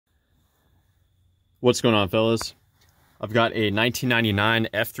What's going on, fellas? I've got a 1999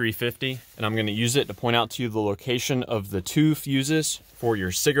 F350 and I'm going to use it to point out to you the location of the two fuses for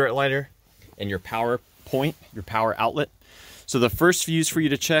your cigarette lighter and your power point, your power outlet. So the first fuse for you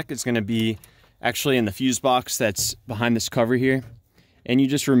to check is going to be actually in the fuse box that's behind this cover here, and you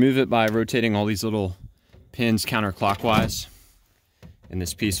just remove it by rotating all these little pins counterclockwise and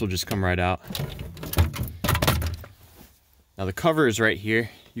this piece will just come right out. Now the cover is right here.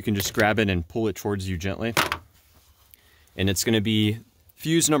 You can just grab it and pull it towards you gently. And it's going to be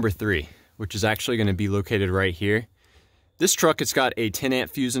fuse number 3, which is actually going to be located right here. This truck, it's got a 10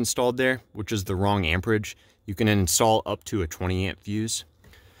 amp fuse installed there, which is the wrong amperage. You can install up to a 20 amp fuse.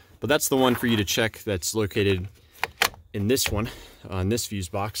 But that's the one for you to check that's located in this one, on this fuse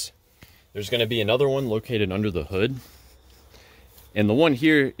box. There's going to be another one located under the hood. And the one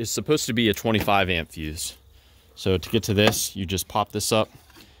here is supposed to be a 25 amp fuse. So to get to this, you just pop this up,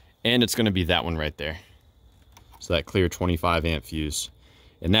 and it's going to be that one right there. So that clear 25 amp fuse.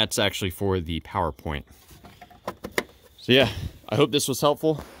 And that's actually for the power point. So yeah, I hope this was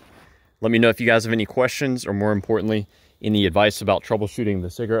helpful. Let me know if you guys have any questions, or more importantly, any advice about troubleshooting the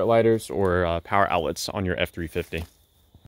cigarette lighters or power outlets on your F350.